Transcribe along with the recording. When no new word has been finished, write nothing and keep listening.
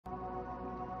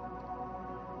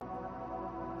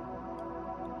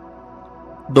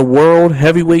The World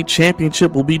Heavyweight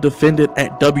Championship will be defended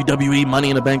at WWE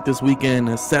Money in the Bank this weekend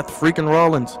as Seth freaking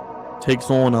Rollins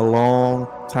takes on a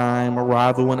long-time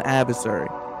rival and adversary,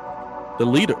 the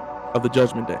leader of the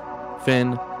Judgment Day,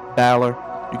 Finn Balor.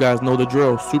 You guys know the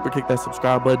drill. Super kick that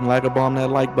subscribe button, like a bomb that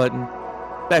like button,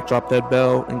 backdrop that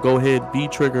bell, and go ahead,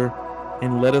 V-trigger,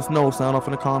 and let us know. Sound off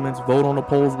in the comments, vote on the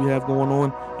polls we have going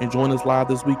on, and join us live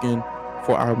this weekend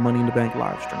for our Money in the Bank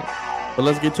live stream. But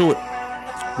let's get to it.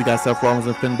 We got Seth Rollins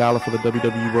and Finn Balor for the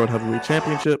WWE World Heavyweight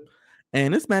Championship.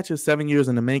 And this match is 7 years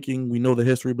in the making. We know the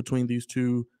history between these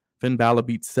two. Finn Balor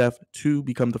beat Seth to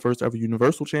become the first ever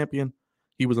Universal Champion.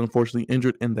 He was unfortunately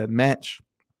injured in that match.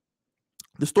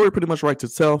 The story pretty much writes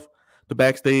itself. The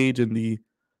backstage and the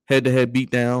head-to-head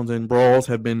beatdowns and brawls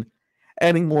have been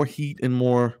adding more heat and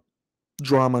more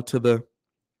drama to the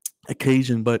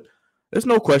occasion. But there's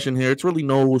no question here. It's really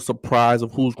no surprise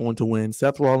of who's going to win.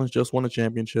 Seth Rollins just won a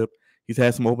championship. He's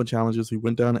had some open challenges. He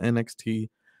went down to NXT.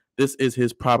 This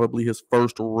is probably his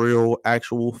first real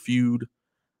actual feud.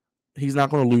 He's not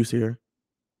going to lose here.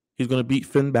 He's going to beat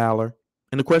Finn Balor.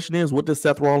 And the question is, what does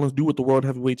Seth Rollins do with the World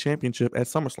Heavyweight Championship at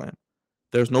SummerSlam?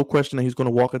 There's no question that he's going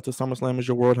to walk into SummerSlam as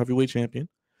your World Heavyweight Champion.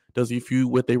 Does he feud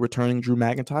with a returning Drew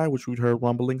McIntyre, which we've heard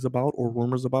rumblings about or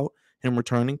rumors about him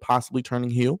returning, possibly turning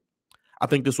heel? I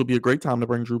think this would be a great time to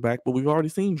bring Drew back, but we've already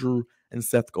seen Drew and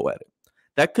Seth go at it.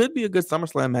 That could be a good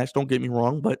SummerSlam match, don't get me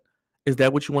wrong, but is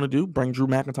that what you want to do? Bring Drew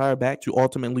McIntyre back to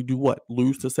ultimately do what?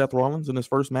 Lose to Seth Rollins in his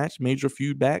first match? Major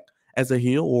feud back as a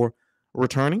heel or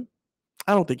returning?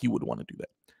 I don't think you would want to do that.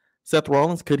 Seth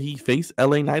Rollins, could he face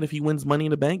LA Knight if he wins Money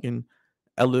in the Bank and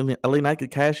LA Knight could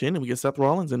cash in and we get Seth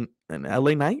Rollins and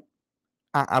LA Knight?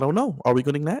 I don't know. Are we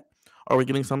getting that? Are we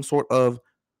getting some sort of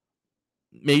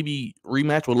maybe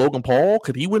rematch with Logan Paul?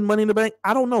 Could he win Money in the Bank?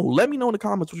 I don't know. Let me know in the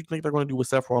comments what you think they're going to do with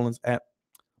Seth Rollins at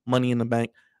Money in the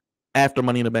Bank, after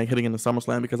Money in the Bank hitting into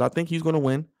SummerSlam, because I think he's going to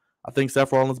win. I think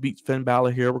Seth Rollins beats Finn Balor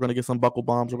here. We're going to get some buckle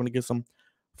bombs. We're going to get some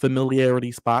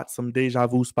familiarity spots, some deja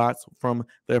vu spots from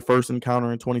their first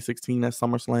encounter in 2016 at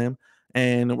SummerSlam.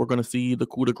 And we're going to see the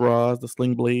coup de grace, the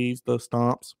sling blades, the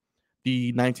stomps, the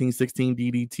 1916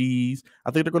 DDTs.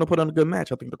 I think they're going to put on a good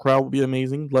match. I think the crowd will be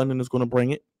amazing. London is going to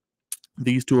bring it.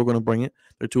 These two are going to bring it.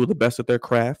 They're two of the best at their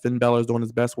craft. Finn Balor is doing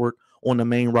his best work on the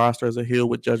main roster as a heel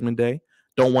with Judgment Day.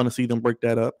 Don't want to see them break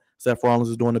that up. Seth Rollins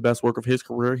is doing the best work of his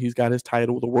career. He's got his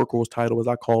title, the workhorse title, as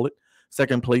I call it.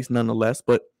 Second place, nonetheless.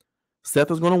 But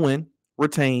Seth is going to win,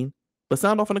 retain. But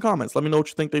sound off in the comments. Let me know what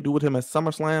you think they do with him at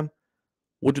SummerSlam.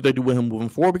 What do they do with him moving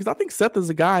forward? Because I think Seth is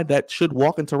a guy that should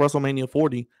walk into WrestleMania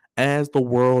 40 as the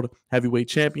World Heavyweight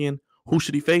Champion. Who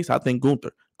should he face? I think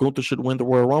Gunther. Gunther should win the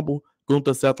Royal Rumble.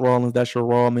 Gunther, Seth Rollins, that's your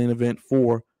Raw main event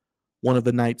for one of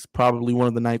the nights, probably one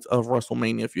of the nights of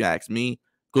WrestleMania, if you ask me.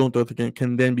 Gunther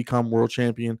can then become world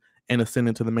champion and ascend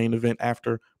into the main event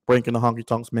after breaking the Honky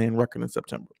Tonks Man record in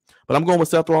September. But I'm going with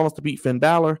Seth Rollins to beat Finn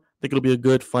Balor. I think it'll be a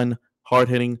good, fun,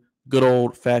 hard-hitting, good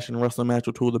old-fashioned wrestling match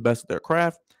with two of the best of their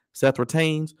craft. Seth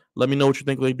retains. Let me know what you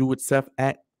think they do with Seth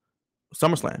at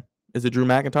SummerSlam. Is it Drew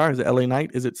McIntyre? Is it LA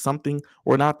Knight? Is it something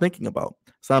we're not thinking about?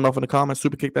 Sound off in the comments.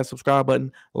 Super kick that subscribe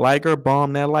button. Like or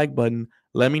bomb that like button.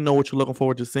 Let me know what you're looking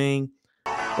forward to seeing.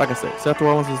 Like I said, Seth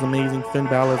Rollins is amazing. Finn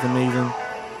Balor is amazing.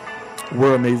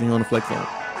 We're amazing on the Flex Zone.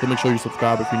 So make sure you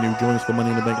subscribe if you're new. Join us for Money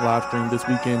in the Bank live stream this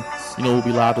weekend. You know, we'll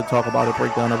be live to talk about it,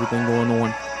 break down everything going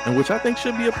on, and which I think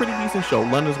should be a pretty decent show.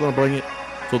 London's going to bring it.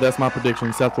 So that's my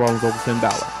prediction. Seth Rollins over Finn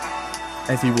Balor,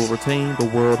 as he will retain the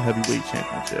World Heavyweight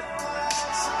Championship.